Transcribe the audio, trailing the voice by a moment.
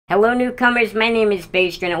Hello newcomers, my name is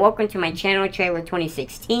Bastrin and welcome to my channel, Trailer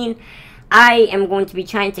 2016. I am going to be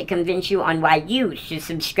trying to convince you on why you should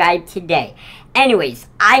subscribe today. Anyways,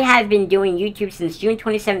 I have been doing YouTube since June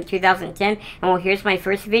 27, 2010, and well, here's my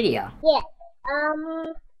first video. Yes,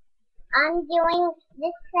 I'm doing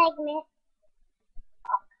this segment,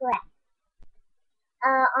 correct,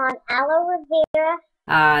 on aloe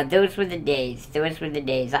vera. Those were the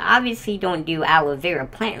days. I obviously don't do aloe vera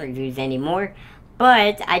plant reviews anymore,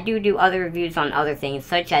 but I do other reviews on other things,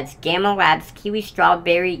 such as Gamma Labs Kiwi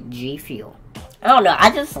Strawberry G Fuel. I don't know,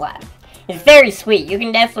 I just laugh. It's very sweet. You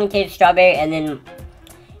can definitely taste strawberry and then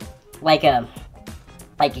like a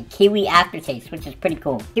kiwi aftertaste, which is pretty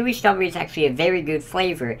cool. Kiwi strawberry is actually a very good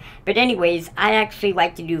flavor. But anyways, I actually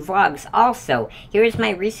like to do vlogs also. Here is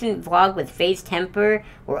my recent vlog with FaZe Temper,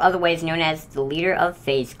 or otherwise known as the leader of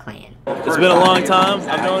FaZe Clan. It's been a long time.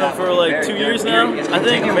 I've known him for like 2 years now, I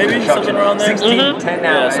think, maybe, something around there.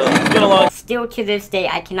 Yeah, so it's been a long time. Still to this day,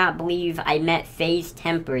 I cannot believe I met FaZe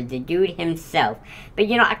Temper, the dude himself. But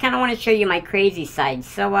you know, I kind of want to show you my crazy side.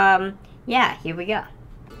 So, yeah, here we go.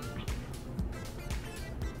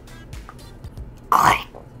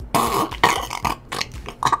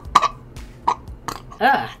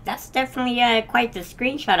 That's definitely quite the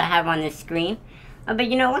screenshot I have on this screen. But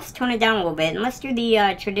you know, let's tone it down a little bit and let's do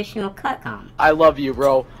the traditional cut com. I love you,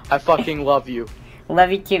 bro. I fucking love you.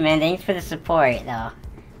 Love you too, man. Thanks for the support, though.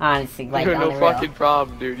 Honestly, like, you're no fucking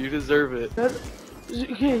problem, dude. You deserve it.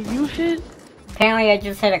 Yeah, you hit. Apparently, I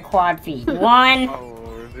just hit a quad feed. 1,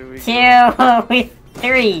 2,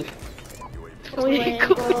 3.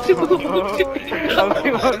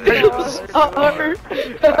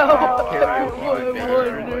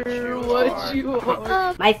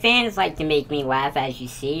 My fans like to make me laugh, as you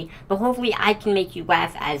see, but hopefully I can make you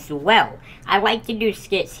laugh as well. I like to do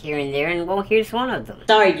skits here and there, and well, here's one of them.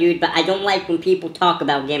 Sorry, dude, but I don't like when people talk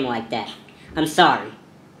about gaming like that. I'm sorry.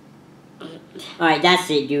 Alright, that's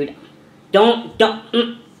it, dude. Don't.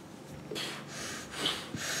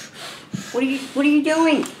 What are you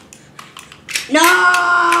doing? No!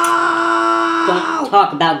 Don't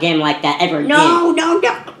talk about game like that ever again. No!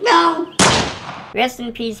 Rest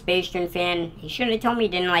in peace, Bastrin fan. He shouldn't have told me he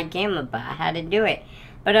didn't like Gamma, but I had to do it.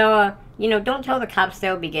 But, you know, don't tell the cops,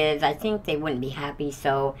 though, because I think they wouldn't be happy,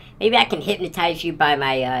 so maybe I can hypnotize you by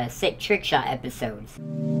my, sick trick shot episodes.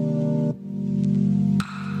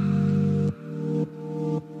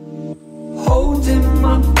 Holding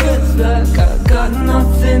my breath like I got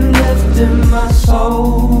nothing left in my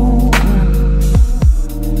soul.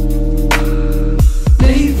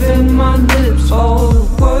 Leaving my lips, all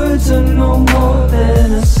the words are no more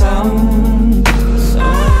than a sound.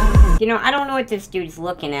 You know, I don't know what this dude's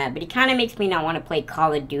looking at, but he kind of makes me not want to play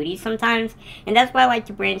Call of Duty sometimes. And that's why I like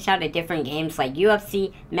to branch out to different games like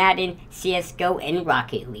UFC, Madden, CSGO, and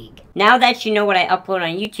Rocket League. Now that you know what I upload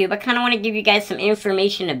on YouTube, I kind of want to give you guys some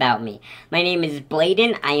information about me. My name is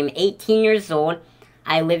Bladen. I am 18 years old.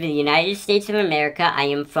 I live in the United States of America. I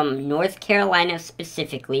am from North Carolina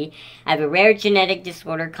specifically. I have a rare genetic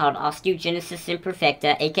disorder called osteogenesis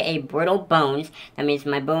imperfecta, aka brittle bones. That means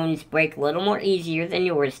my bones break a little more easier than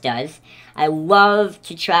yours does. I love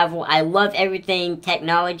to travel. I love everything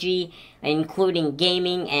technology, including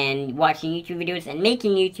gaming and watching YouTube videos and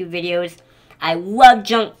making YouTube videos. I love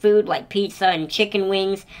junk food like pizza and chicken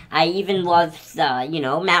wings. I even love, you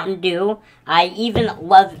know, Mountain Dew. I even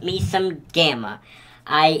love me some Gamma.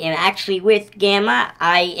 I am actually with Gamma.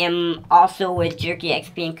 I am also with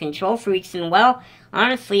JerkyXP and KontrolFreeks, and well,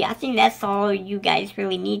 honestly, I think that's all you guys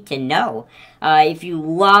really need to know. If you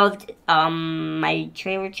loved my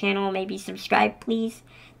trailer channel, maybe subscribe, please.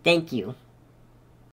 Thank you.